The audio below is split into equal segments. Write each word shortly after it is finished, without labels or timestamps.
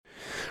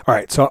All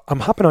right, so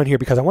I'm hopping on here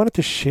because I wanted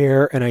to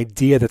share an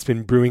idea that's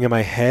been brewing in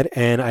my head,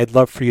 and I'd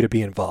love for you to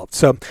be involved.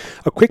 So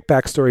a quick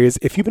backstory is,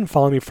 if you've been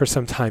following me for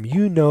some time,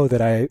 you know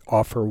that I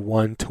offer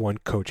one-to-one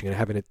coaching, and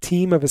having a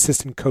team of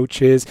assistant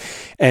coaches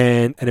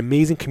and an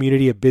amazing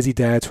community of busy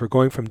dads who are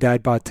going from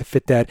dad bod to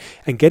fit dad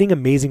and getting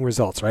amazing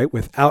results, right?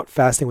 Without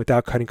fasting,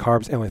 without cutting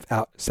carbs, and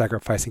without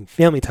sacrificing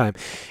family time.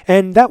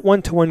 And that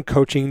one-to-one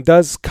coaching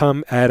does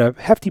come at a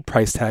hefty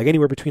price tag,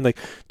 anywhere between like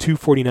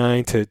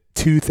 $249 to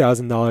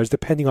 $2,000,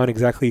 depending on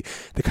exactly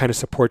the kind of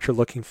support you're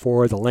looking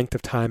for, the length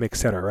of time,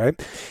 etc.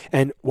 Right?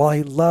 And while I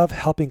love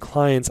helping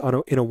clients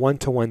in a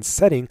one-to-one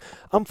setting,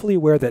 I'm fully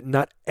aware that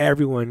not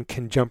everyone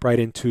can jump right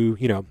into,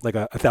 like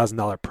a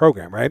 $1,000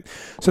 program, right?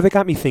 So that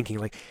got me thinking,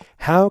 like,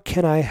 how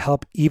can I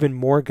help even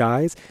more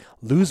guys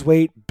lose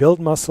weight, build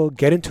muscle,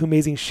 get into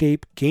amazing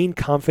shape, gain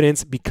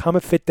confidence, become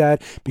a fit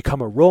dad,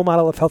 become a role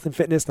model of health and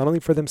fitness, not only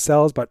for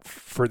themselves, but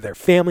for their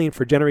family and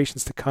for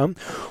generations to come?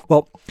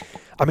 Well,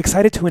 I'm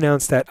excited to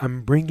announce that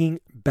I'm bringing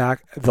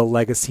back the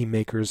Legacy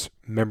Makers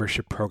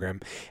membership program.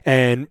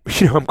 And,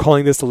 I'm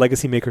calling this the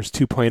Legacy Makers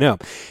 2.0.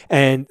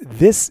 And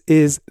this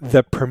is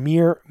the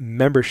premier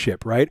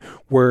membership, right?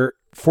 Where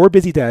for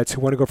busy dads who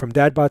want to go from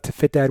dad bod to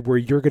fit dad, where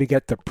you're going to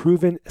get the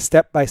proven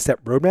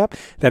step-by-step roadmap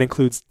that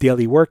includes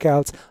daily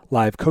workouts,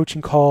 live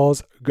coaching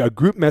calls, a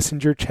group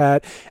messenger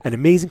chat, an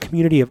amazing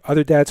community of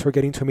other dads who are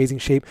getting to amazing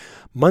shape,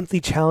 monthly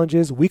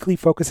challenges, weekly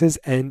focuses,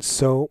 and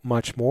so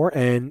much more.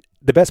 And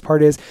the best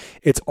part is,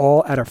 it's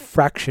all at a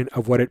fraction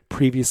of what it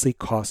previously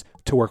cost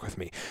to work with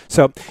me.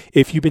 So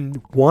if you've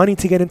been wanting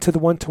to get into the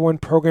one-to-one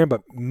program,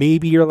 but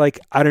maybe you're like,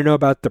 I don't know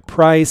about the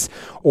price,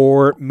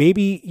 or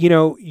maybe,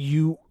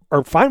 you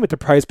are fine with the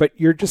price, but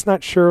you're just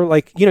not sure,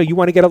 you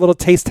want to get a little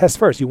taste test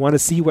first. You want to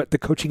see what the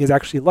coaching is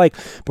actually like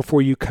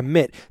before you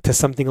commit to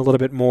something a little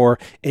bit more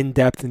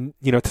in-depth and,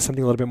 to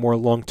something a little bit more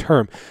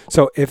long-term.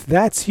 So if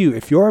that's you,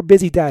 if you're a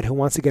busy dad who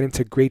wants to get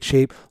into great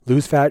shape,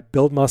 lose fat,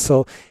 build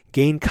muscle,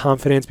 gain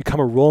confidence,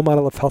 become a role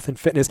model of health and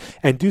fitness,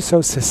 and do so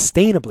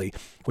sustainably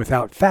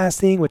without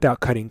fasting, without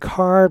cutting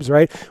carbs,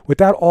 right?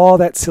 Without all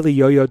that silly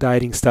yo-yo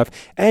dieting stuff,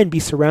 and be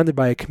surrounded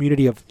by a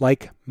community of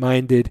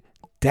like-minded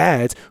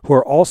dads who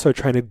are also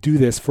trying to do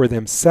this for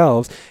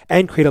themselves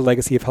and create a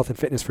legacy of health and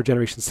fitness for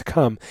generations to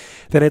come,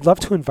 then I'd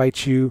love to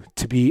invite you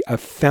to be a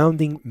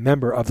founding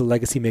member of the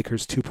Legacy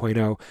Makers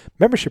 2.0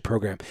 membership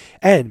program.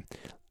 And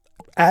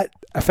as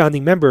a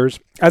founding member,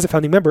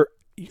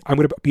 I'm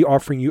going to be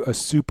offering you a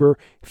super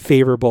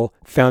favorable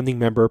founding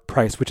member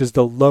price, which is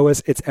the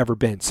lowest it's ever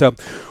been. So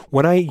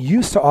when I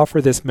used to offer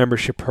this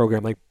membership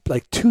program, like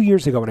 2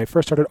 years ago, when I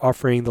first started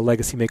offering the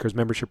Legacy Makers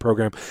membership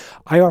program,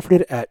 I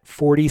offered it at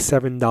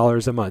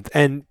 $47 a month.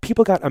 And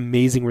people got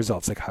amazing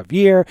results, like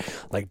Javier,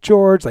 like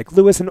George, like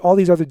Lewis, and all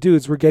these other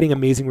dudes were getting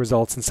amazing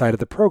results inside of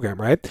the program,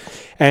 right?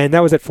 And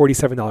that was at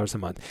 $47 a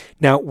month.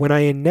 Now, when I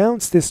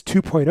announced this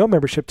 2.0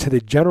 membership to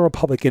the general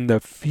public in the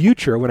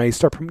future, when I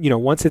start,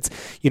 once it's,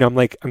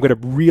 I'm going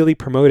to really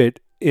promote it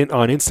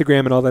on Instagram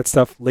and all that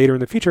stuff later in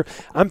the future,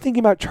 I'm thinking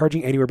about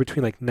charging anywhere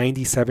between like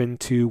 $97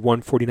 to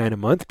 $149 a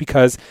month,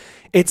 because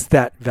it's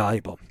that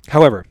valuable.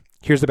 However,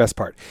 here's the best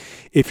part.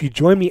 If you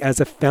join me as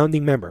a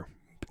founding member,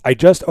 I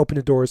just opened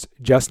the doors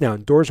just now,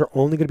 and doors are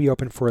only going to be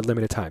open for a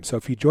limited time. So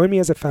if you join me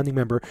as a founding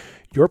member,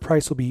 your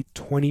price will be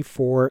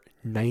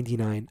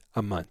 $24.99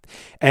 a month.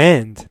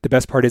 And the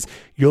best part is,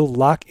 you'll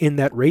lock in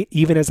that rate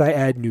even as I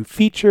add new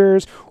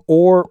features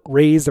or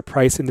raise the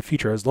price in the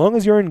future. As long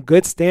as you're in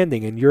good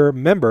standing and you're a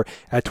member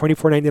at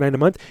 $24.99 a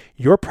month,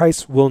 your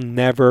price will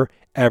never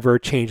ever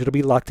change. It'll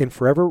be locked in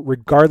forever,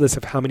 regardless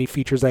of how many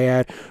features I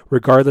add,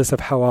 regardless of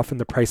how often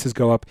the prices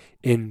go up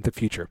in the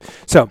future.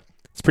 So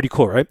it's pretty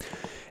cool, right?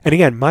 And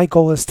again, my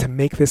goal is to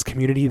make this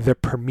community the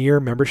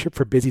premier membership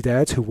for busy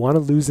dads who want to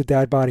lose the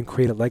dad bod and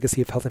create a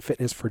legacy of health and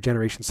fitness for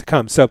generations to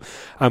come. So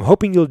I'm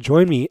hoping you'll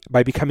join me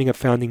by becoming a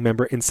founding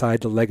member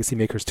inside the Legacy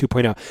Makers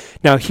 2.0.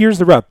 Now, here's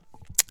the rub.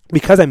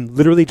 Because I'm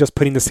literally just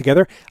putting this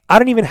together, I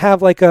don't even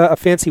have like a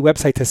fancy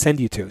website to send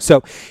you to.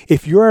 So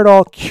if you're at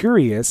all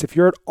curious, if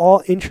you're at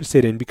all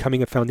interested in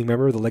becoming a founding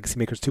member of the Legacy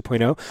Makers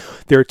 2.0,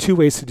 there are two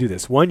ways to do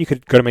this. One, you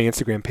could go to my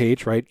Instagram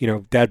page, right?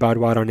 Dad Bod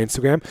Wad on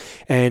Instagram.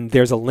 And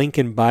there's a link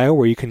in bio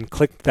where you can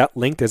click that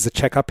link. There's a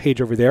checkout page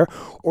over there.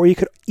 Or you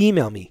could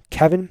email me,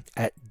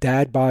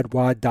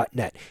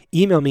 kevin@dadbodwad.net.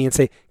 Email me and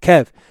say,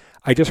 Kev,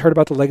 I just heard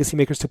about the Legacy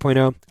Makers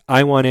 2.0.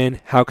 I want in.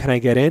 How can I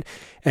get in?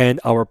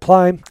 And I'll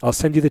reply. I'll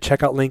send you the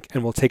checkout link,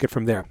 and we'll take it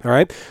from there. All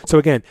right. So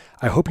again,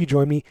 I hope you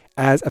join me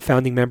as a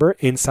founding member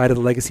inside of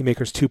the Legacy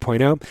Makers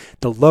 2.0.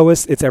 The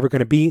lowest it's ever going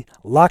to be.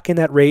 Lock in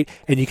that rate,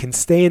 and you can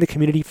stay in the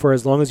community for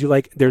as long as you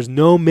like. There's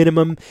no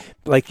minimum.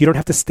 Like, you don't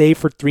have to stay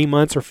for 3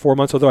 months or 4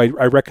 months, although I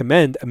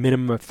recommend a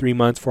minimum of 3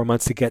 months, 4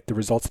 months to get the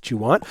results that you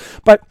want.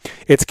 But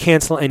it's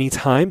cancel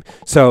anytime.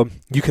 So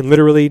you can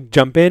literally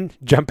jump in,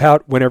 jump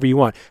out whenever you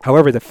want.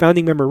 However, the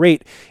founding member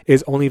rate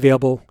is only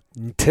available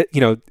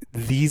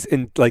these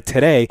in like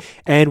today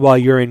and while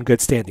you're in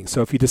good standing.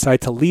 So if you decide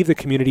to leave the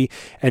community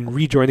and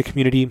rejoin the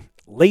community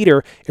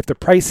Later, if the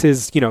price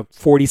is,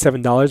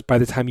 $47 by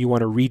the time you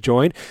want to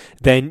rejoin,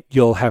 then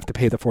you'll have to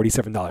pay the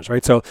 $47,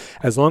 right? So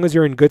as long as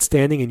you're in good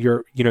standing and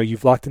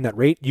you've locked in that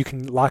rate, you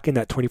can lock in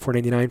that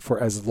 $24.99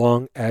 for as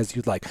long as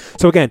you'd like.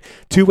 So again,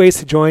 2 ways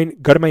to join.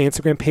 Go to my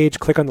Instagram page,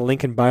 click on the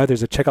link in bio.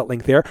 There's a checkout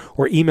link there,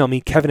 or email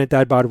me,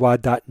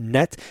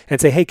 kevin@dadbodwa.net,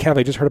 and say, hey, Kev,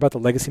 I just heard about the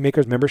Legacy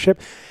Makers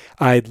membership.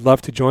 I'd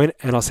love to join,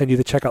 and I'll send you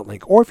the checkout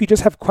link. Or if you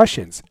just have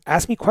questions,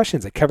 ask me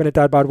questions at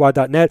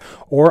kevin@dadbodwa.net,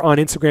 or on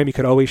Instagram. You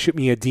could always shoot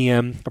me a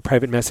DM, a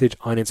private message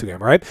on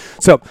Instagram, all right?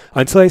 So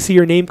until I see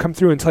your name come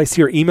through, until I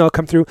see your email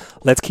come through,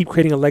 let's keep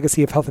creating a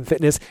legacy of health and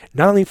fitness,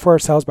 not only for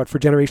ourselves, but for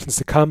generations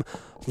to come.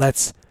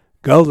 Let's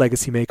go,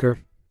 Legacy Maker.